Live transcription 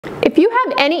If you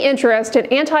have any interest in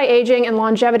anti-aging and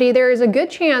longevity, there is a good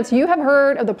chance you have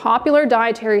heard of the popular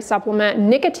dietary supplement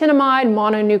nicotinamide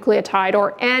mononucleotide,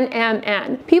 or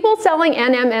NMN. People selling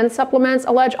NMN supplements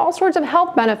allege all sorts of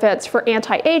health benefits for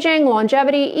anti-aging,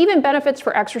 longevity, even benefits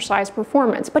for exercise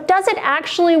performance. But does it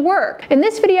actually work? In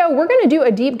this video, we're going to do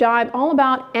a deep dive all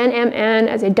about NMN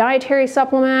as a dietary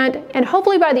supplement, and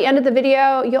hopefully by the end of the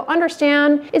video, you'll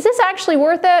understand, is this actually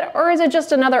worth it, or is it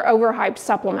just another overhyped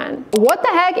supplement? What the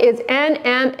heck is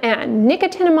NMN,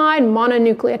 nicotinamide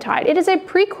mononucleotide? It is a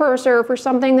precursor for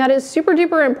something that is super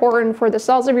duper important for the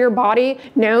cells of your body,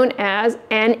 known as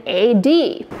NAD.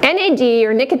 NAD,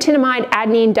 or nicotinamide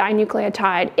adenine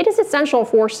dinucleotide, it is essential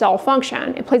for cell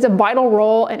function. It plays a vital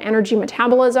role in energy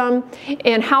metabolism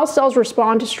and how cells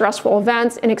respond to stressful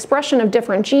events and expression of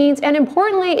different genes, and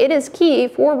importantly, it is key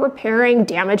for repairing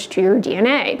damage to your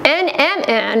DNA.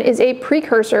 NMN is a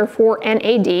precursor for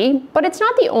NAD, but it's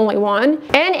not the only one.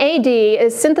 NAD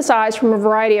is synthesized from a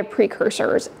variety of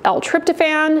precursors: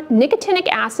 L-tryptophan, nicotinic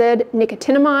acid,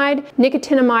 nicotinamide,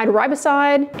 nicotinamide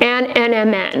riboside, and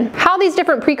NMN. How these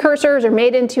different precursors are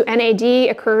made into NAD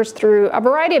occurs through a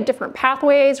variety of different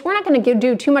pathways. We're not going to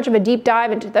do too much of a deep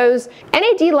dive into those.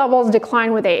 NAD levels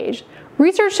decline with age.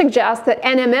 Research suggests that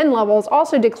NMN levels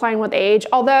also decline with age,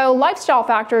 although lifestyle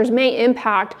factors may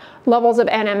impact levels of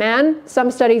NMN.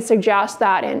 Some studies suggest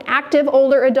that in active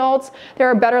older adults, there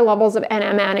are better levels of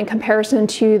NMN in comparison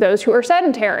to those who are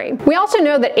sedentary. We also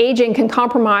know that aging can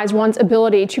compromise one's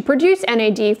ability to produce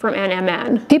NAD from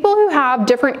NMN. People who have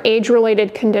different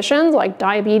age-related conditions like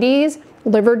diabetes,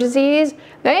 liver disease,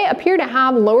 they appear to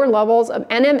have lower levels of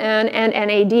NMN and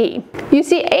NAD. You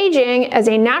see, aging as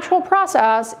a natural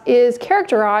process is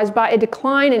characterized by a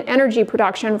decline in energy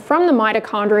production from the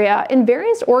mitochondria in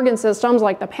various organ systems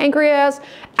like the pancreas,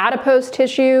 adipose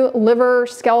tissue, liver,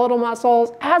 skeletal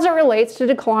muscles, as it relates to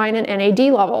decline in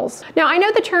NAD levels. Now, I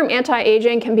know the term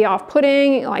anti-aging can be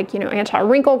off-putting, like,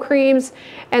 anti-wrinkle creams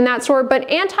and that sort, but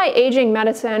anti-aging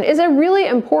medicine is a really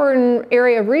important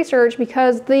area of research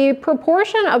because the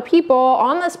proportion of people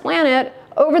on this planet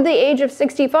over the age of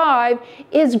 65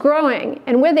 is growing,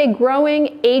 and with a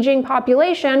growing aging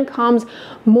population comes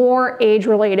more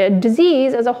age-related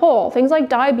disease as a whole. Things like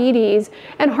diabetes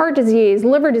and heart disease,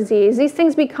 liver disease, these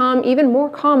things become even more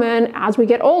common as we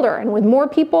get older, and with more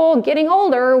people getting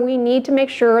older, we need to make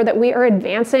sure that we are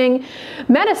advancing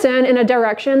medicine in a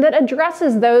direction that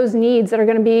addresses those needs that are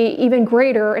going to be even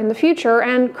greater in the future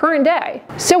and current day.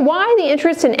 So why the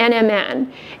interest in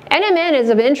NMN? NMN is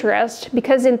of interest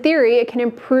because in theory it can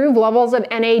improve levels of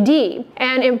NAD,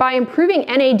 and by improving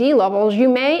NAD levels you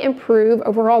may improve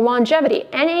overall longevity.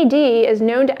 NAD is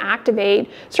known to activate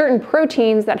certain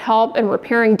proteins that help in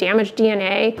repairing damaged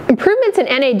DNA. Improvements in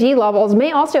NAD levels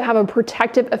may also have a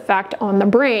protective effect on the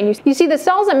brain. You see, the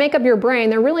cells that make up your brain,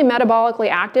 they're really metabolically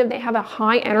active. They have a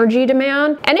high energy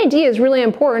demand. NAD is really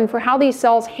important for how these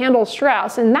cells handle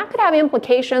stress, and that could have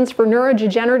implications for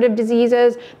neurodegenerative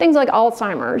diseases, things like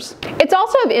Alzheimer's. It's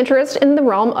also of interest in the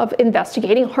realm of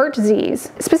investigating heart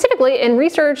disease. Specifically, in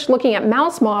research looking at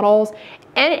mouse models,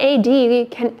 NAD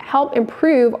can help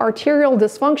improve arterial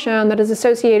dysfunction that is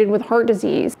associated with heart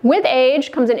disease. With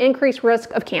age comes an increased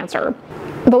risk of cancer.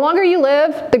 The longer you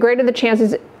live, the greater the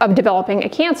chances of developing a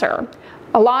cancer.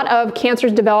 A lot of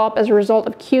cancers develop as a result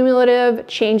of cumulative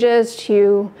changes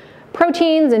to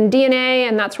proteins and DNA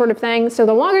and that sort of thing. So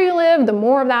the longer you live, the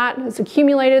more of that is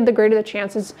accumulated, the greater the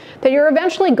chances that you're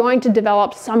eventually going to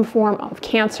develop some form of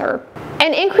cancer.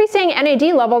 And increasing NAD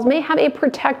levels may have a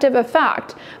protective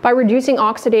effect by reducing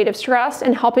oxidative stress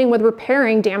and helping with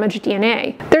repairing damaged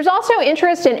DNA. There's also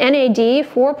interest in NAD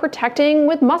for protecting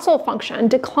with muscle function.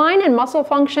 Decline in muscle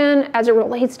function as it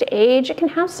relates to age, it can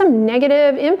have some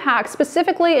negative impacts,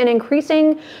 specifically in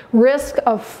increasing risk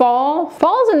of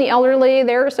falls in the elderly.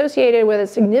 They're associated with a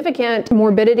significant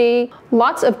morbidity,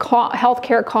 lots of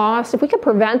healthcare costs. If we could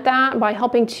prevent that by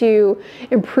helping to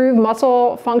improve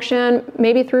muscle function,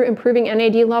 maybe through improving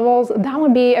NAD levels, that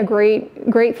would be a great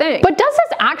thing. But does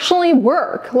this actually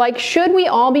work? Like, should we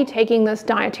all be taking this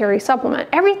dietary supplement?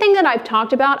 Everything that I've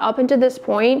talked about up until this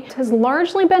point has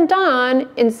largely been done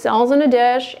in cells in a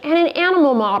dish and in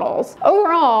animal models.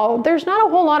 Overall, there's not a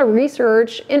whole lot of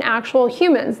research in actual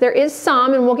humans. There is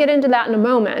some, and we'll get into that in a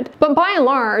moment. But by and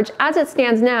large, as it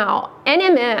stands now,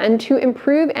 NMN to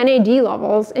improve NAD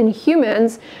levels in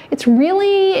humans, it's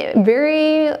really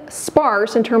very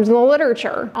sparse in terms of the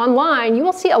literature. Online, you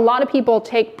will see a lot of people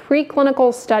take preclinical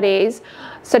preclinical studies,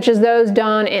 such as those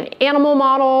done in animal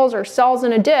models or cells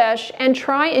in a dish, and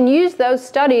try and use those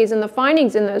studies and the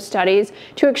findings in those studies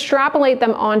to extrapolate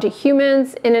them onto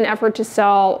humans in an effort to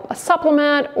sell a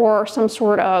supplement or some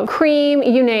sort of cream,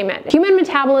 you name it. Human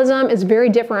metabolism is very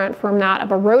different from that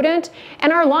of a rodent,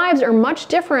 and our lives are much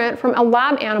different from a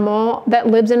lab animal that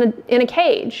lives in a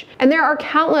cage. And there are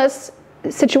countless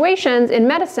situations in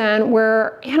medicine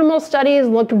where animal studies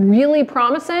looked really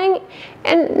promising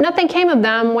and nothing came of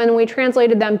them when we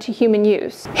translated them to human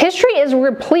use. History is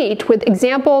replete with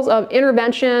examples of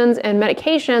interventions and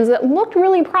medications that looked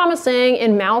really promising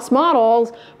in mouse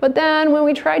models, but then when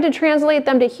we tried to translate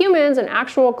them to humans in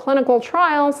actual clinical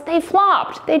trials, they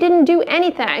flopped. They didn't do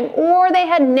anything, or they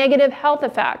had negative health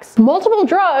effects. Multiple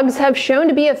drugs have shown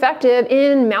to be effective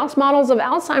in mouse models of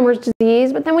Alzheimer's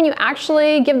disease, but then when you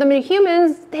actually give them to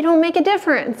humans, they don't make a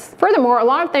difference. Furthermore, a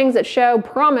lot of things that show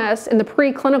promise in the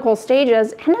preclinical stages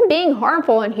end up being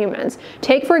harmful in humans.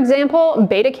 Take, for example,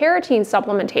 beta-carotene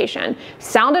supplementation.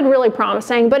 Sounded really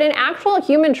promising, but in actual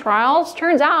human trials,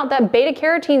 turns out that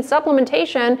beta-carotene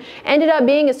supplementation ended up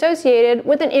being associated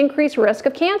with an increased risk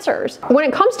of cancers. When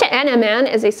it comes to NMN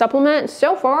as a supplement,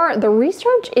 so far the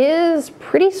research is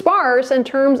pretty sparse in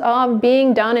terms of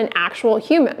being done in actual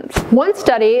humans. One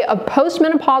study of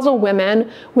postmenopausal women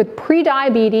with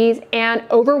prediabetes and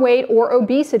overweight or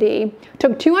obesity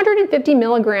took 250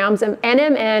 milligrams of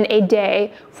NMN a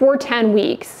day for 10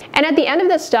 weeks. And at the end of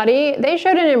the study, they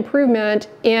showed an improvement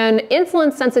in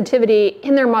insulin sensitivity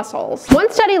in their muscles.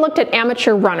 One study looked at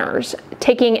amateur runners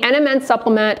taking NMN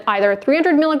supplement either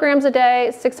 300 milligrams a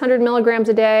day, 600 milligrams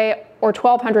a day, or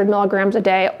 1200 milligrams a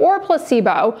day, or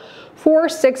placebo for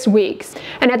 6 weeks.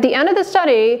 And at the end of the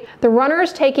study, the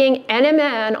runners taking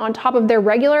NMN on top of their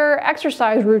regular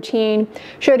exercise routine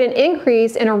showed an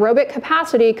increase in aerobic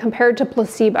capacity compared to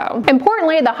placebo.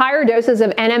 Importantly, the higher doses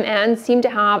of NMN seemed to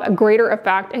have a greater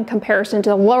effect in comparison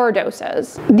to the lower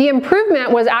doses. The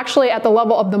improvement was actually at the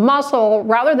level of the muscle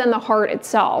rather than the heart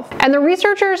itself. And the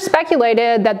researchers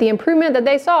speculated that the improvement that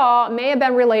they saw may have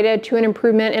been related to an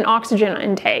improvement in oxygen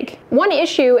intake. One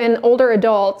issue in older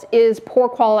adults is poor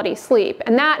quality sleep,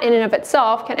 and that in and of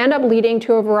itself can end up leading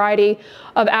to a variety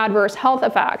of adverse health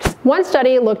effects. One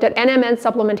study looked at NMN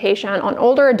supplementation on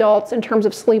older adults in terms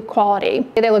of sleep quality.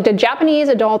 They looked at Japanese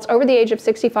adults over the age of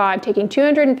 65 taking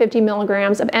 250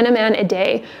 milligrams of NMN a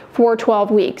day for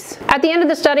 12 weeks. At the end of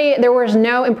the study, there was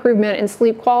no improvement in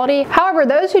sleep quality. However,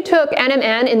 those who took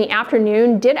NMN in the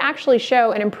afternoon did actually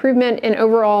show an improvement in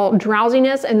overall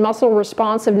drowsiness and muscle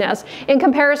responsiveness in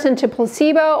comparison to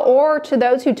placebo or to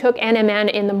those who took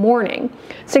NMN in the morning,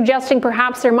 suggesting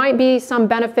perhaps there might be some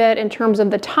benefit in terms of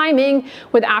the timing,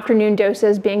 with afternoon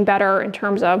doses being better in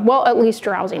terms of, well, at least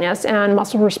drowsiness and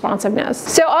muscle responsiveness.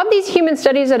 So of these human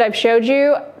studies that I've showed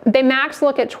you, they max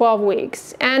look at 12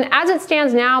 weeks. And as it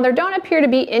stands now, there don't appear to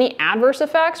be any adverse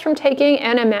effects from taking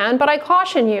NMN, but I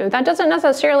caution you, that doesn't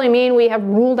necessarily mean we have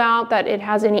ruled out that it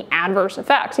has any adverse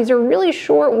effects. These are really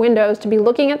short windows to be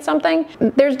looking at something.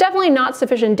 There's definitely not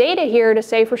sufficient data here to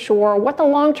say for sure what the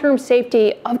long-term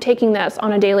safety of taking this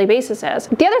on a daily basis is.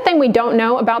 The other thing we don't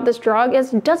know about this drug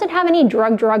is, does it have any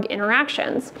drug-drug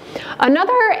interactions?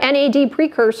 Another NAD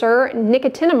precursor,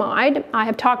 nicotinamide, I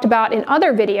have talked about in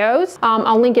other videos.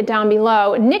 I'll link it down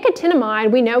below. Nicotinamide,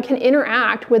 we know, can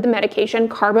interact with the medication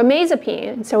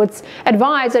carbamazepine. So it's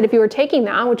advised that if you are taking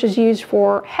that, which is used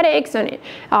for headaches and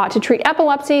to treat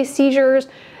epilepsy, seizures,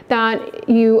 that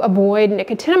you avoid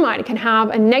nicotinamide. It can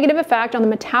have a negative effect on the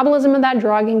metabolism of that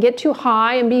drug and get too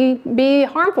high and be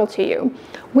harmful to you.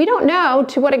 We don't know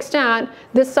to what extent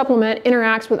this supplement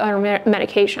interacts with other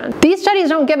medication. These studies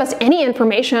don't give us any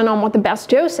information on what the best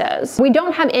dose is. We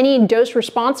don't have any dose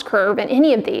response curve in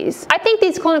any of these. I think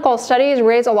these clinical studies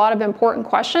raise a lot of important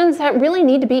questions that really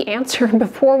need to be answered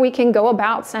before we can go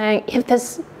about saying if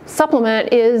this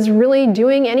supplement is really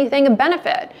doing anything of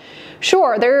benefit.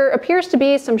 Sure, there appears to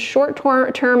be some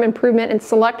short-term improvement in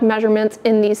select measurements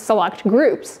in these select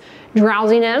groups.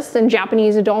 Drowsiness in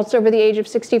Japanese adults over the age of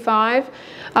 65,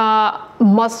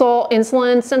 muscle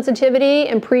insulin sensitivity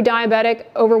in pre-diabetic,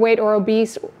 overweight, or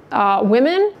obese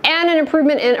women, and an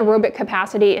improvement in aerobic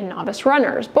capacity in novice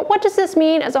runners. But what does this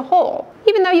mean as a whole?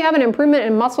 Even though you have an improvement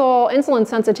in muscle insulin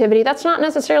sensitivity, that's not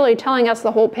necessarily telling us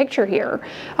the whole picture here.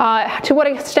 To what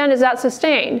extent is that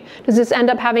sustained? Does this end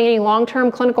up having any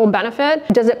long-term clinical benefit?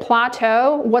 Does it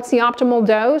plateau? What's the optimal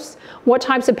dose? What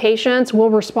types of patients will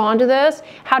respond to this?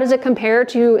 How does it it compare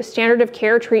to standard of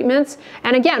care treatments?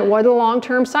 And again, what are the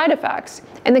long-term side effects?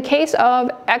 In the case of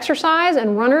exercise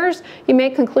and runners, you may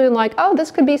conclude like, oh,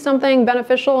 this could be something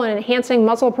beneficial in enhancing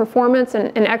muscle performance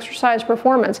and exercise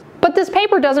performance. But this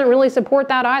paper doesn't really support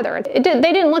that either. They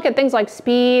didn't look at things like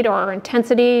speed or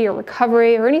intensity or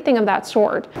recovery or anything of that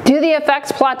sort. Do the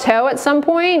effects plateau at some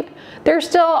point? There's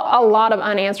still a lot of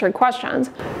unanswered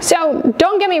questions. So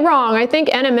don't get me wrong, I think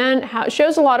NMN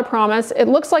shows a lot of promise. It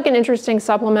looks like an interesting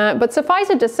supplement, but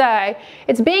suffice it to say,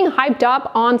 it's being hyped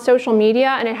up on social media,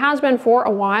 and it has been for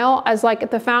a while as like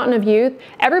the fountain of youth.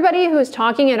 Everybody who is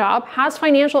talking it up has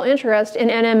financial interest in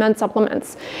NMN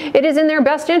supplements. It is in their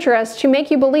best interest to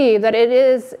make you believe that it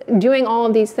is doing all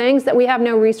of these things that we have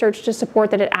no research to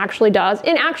support that it actually does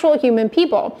in actual human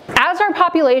people. As our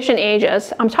population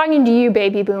ages, I'm talking to you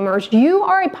baby boomers, you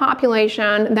are a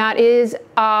population that is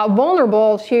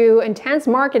vulnerable to intense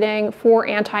marketing for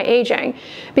anti-aging,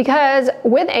 because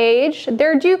with age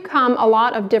there do come a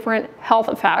lot of different health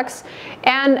effects,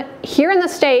 and here in the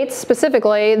States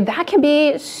specifically, that can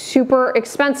be super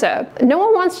expensive. No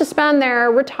one wants to spend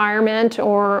their retirement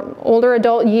or older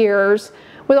adult years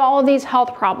with all of these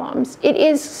health problems. It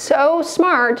is so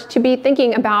smart to be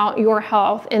thinking about your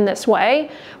health in this way,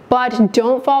 but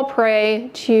don't fall prey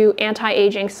to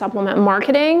anti-aging supplement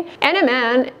marketing.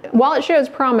 NMN, while it shows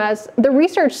promise, the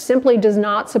research simply does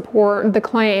not support the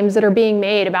claims that are being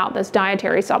made about this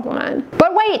dietary supplement.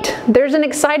 But wait, there's an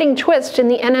exciting twist in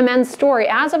the NMN story.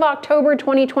 As of October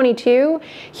 2022,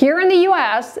 here in the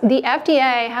US, the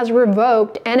FDA has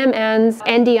revoked NMN's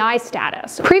NDI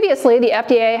status. Previously, the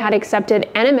FDA had accepted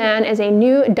NMN as a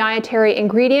new dietary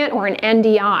ingredient, or an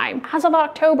NDI. As of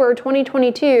October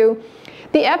 2022,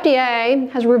 the FDA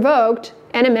has revoked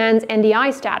NMN's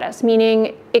NDI status,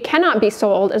 meaning it cannot be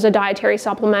sold as a dietary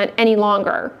supplement any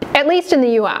longer, at least in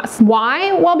the US.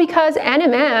 Why? Well, because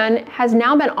NMN has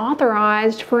now been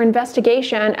authorized for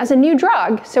investigation as a new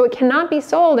drug, so it cannot be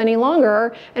sold any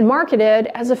longer and marketed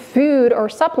as a food or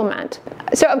supplement.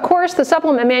 So of course the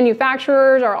supplement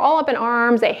manufacturers are all up in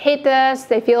arms. They hate this.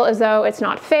 They feel as though it's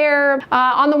not fair.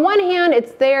 On the one hand,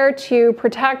 it's there to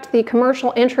protect the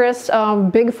commercial interests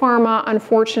of big pharma,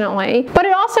 unfortunately, but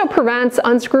it also prevents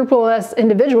unscrupulous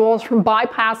individuals from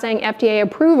bypassing FDA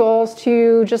approvals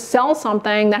to just sell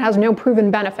something that has no proven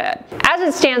benefit. As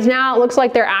it stands now, it looks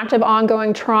like there are active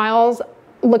ongoing trials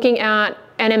looking at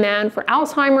NMN for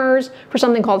Alzheimer's, for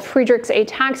something called Friedreich's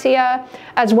ataxia,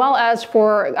 as well as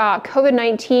for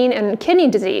COVID-19 and kidney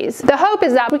disease. The hope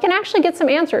is that we can actually get some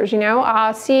answers,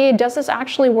 see, does this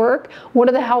actually work? What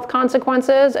are the health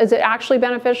consequences? Is it actually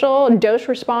beneficial? Dose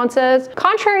responses?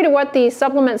 Contrary to what the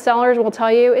supplement sellers will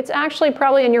tell you, it's actually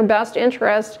probably in your best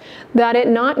interest that it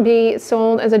not be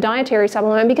sold as a dietary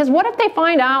supplement, because what if they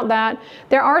find out that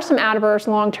there are some adverse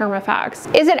long-term effects?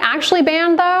 Is it actually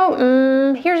banned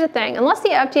though? Here's the thing, unless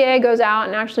the FDA goes out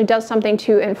and actually does something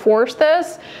to enforce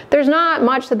this, there's not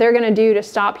much that they're going to do to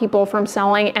stop people from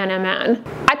selling NMN.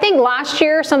 I think last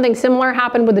year something similar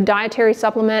happened with the dietary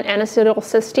supplement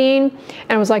N-acetylcysteine,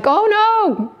 and it was like, oh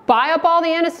no, buy up all the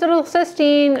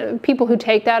N-acetylcysteine, people who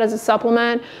take that as a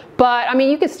supplement. But I mean,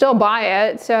 you could still buy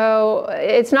it, so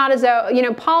it's not as though,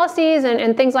 policies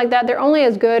and things like that, they're only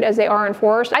as good as they are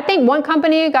enforced. I think one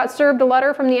company got served a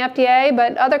letter from the FDA,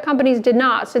 but other companies did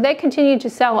not, so they continued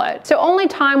to sell it. So only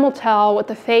time will tell what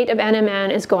the fate of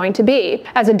NMN is going to be,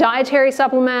 as a dietary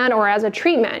supplement or as a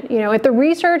treatment. If the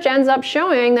research ends up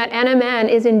showing that NMN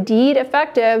is indeed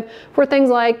effective for things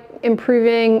like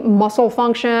improving muscle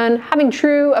function, having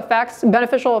true effects,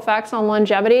 beneficial effects on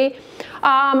longevity,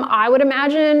 I would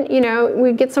imagine,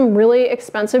 we'd get some really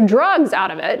expensive drugs out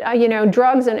of it.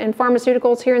 Drugs and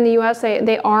pharmaceuticals here in the US,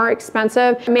 they are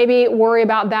expensive. Maybe worry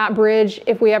about that bridge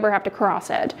if we ever have to cross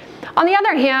it. On the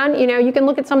other hand, you can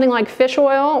look at something like fish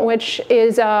oil, which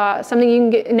is something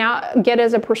you can now get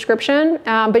as a prescription,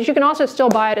 but you can also still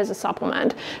buy it as a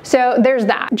supplement. So there's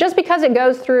that. Just because it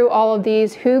goes through all of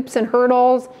these hoops and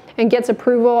hurdles and gets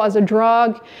approval as a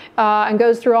drug and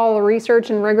goes through all the research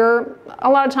and rigor, a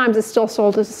lot of times it's still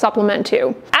sold as a supplement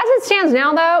too. As it stands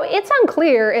now though, it's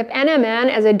unclear if NMN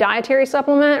as a dietary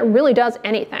supplement really does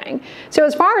anything. So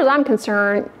as far as I'm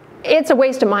concerned, it's a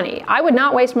waste of money. I would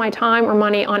not waste my time or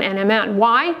money on NMN.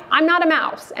 Why? I'm not a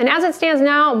mouse. And as it stands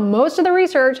now, most of the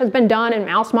research has been done in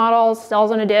mouse models,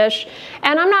 cells in a dish,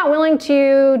 and I'm not willing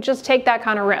to just take that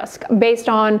kind of risk based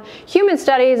on human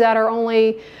studies that are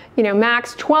only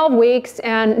max 12 weeks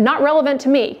and not relevant to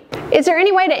me. Is there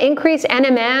any way to increase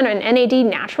NMN and NAD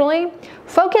naturally?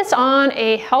 Focus on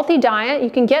a healthy diet. You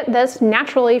can get this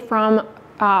naturally from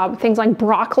things like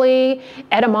broccoli,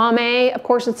 edamame. Of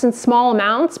course, it's in small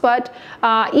amounts, but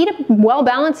eat a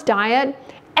well-balanced diet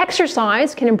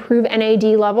Exercise can improve NAD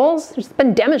levels. It's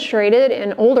been demonstrated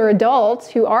in older adults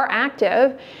who are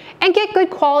active, and get good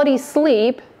quality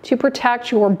sleep to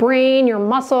protect your brain, your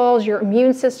muscles, your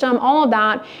immune system. All of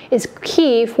that is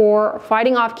key for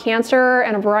fighting off cancer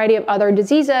and a variety of other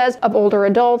diseases of older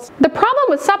adults. The problem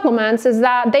with supplements is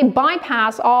that they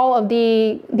bypass all of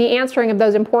the answering of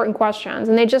those important questions,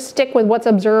 and they just stick with what's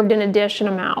observed in a dish and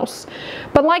a mouse.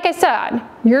 But like I said,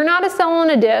 you're not a cell in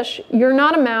a dish, you're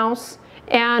not a mouse,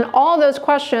 and all of those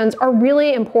questions are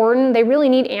really important. They really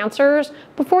need answers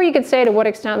before you could say to what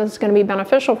extent this is going to be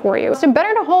beneficial for you. So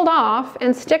better to hold off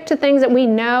and stick to things that we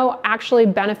know actually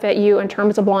benefit you in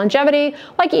terms of longevity,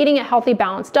 like eating a healthy,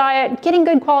 balanced diet, getting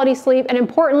good quality sleep, and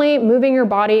importantly, moving your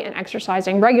body and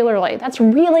exercising regularly. That's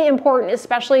really important,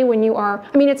 especially when you are,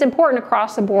 I mean, it's important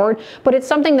across the board, but it's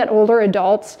something that older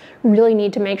adults really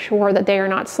need to make sure that they are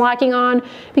not slacking on,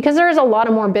 because there is a lot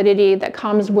of morbidity that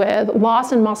comes with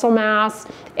loss in muscle mass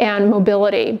and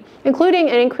mobility, including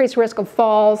an increased risk of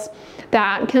falls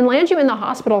that can land you in the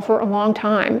hospital for a long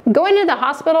time. Going to the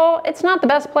hospital, it's not the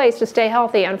best place to stay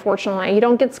healthy, unfortunately. You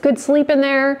don't get good sleep in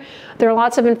there. There are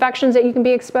lots of infections that you can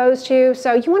be exposed to.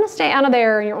 So you want to stay out of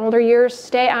there in your older years,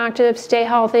 stay active, stay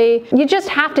healthy. You just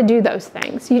have to do those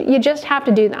things. You just have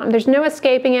to do them. There's no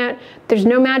escaping it. There's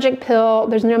no magic pill.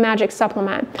 There's no magic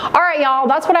supplement. All right, y'all,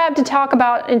 that's what I have to talk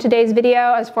about in today's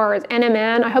video as far as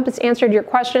NMN. I hope it's answered your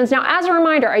questions. Now, as a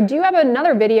reminder, I do have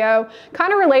another video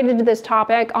kind of related to this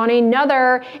topic on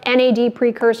another NAD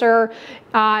precursor,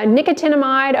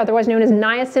 nicotinamide, otherwise known as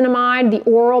niacinamide, the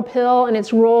oral pill, and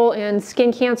its role in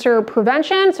skin cancer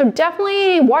prevention. So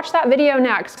definitely watch that video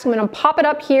next. I'm going to pop it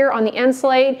up here on the end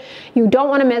slate. You don't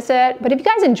want to miss it. But if you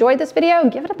guys enjoyed this video,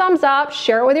 give it a thumbs up,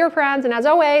 share it with your friends, and as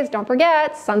always, don't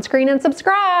forget, sunscreen and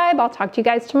subscribe. I'll talk to you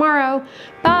guys tomorrow.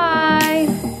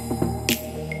 Bye.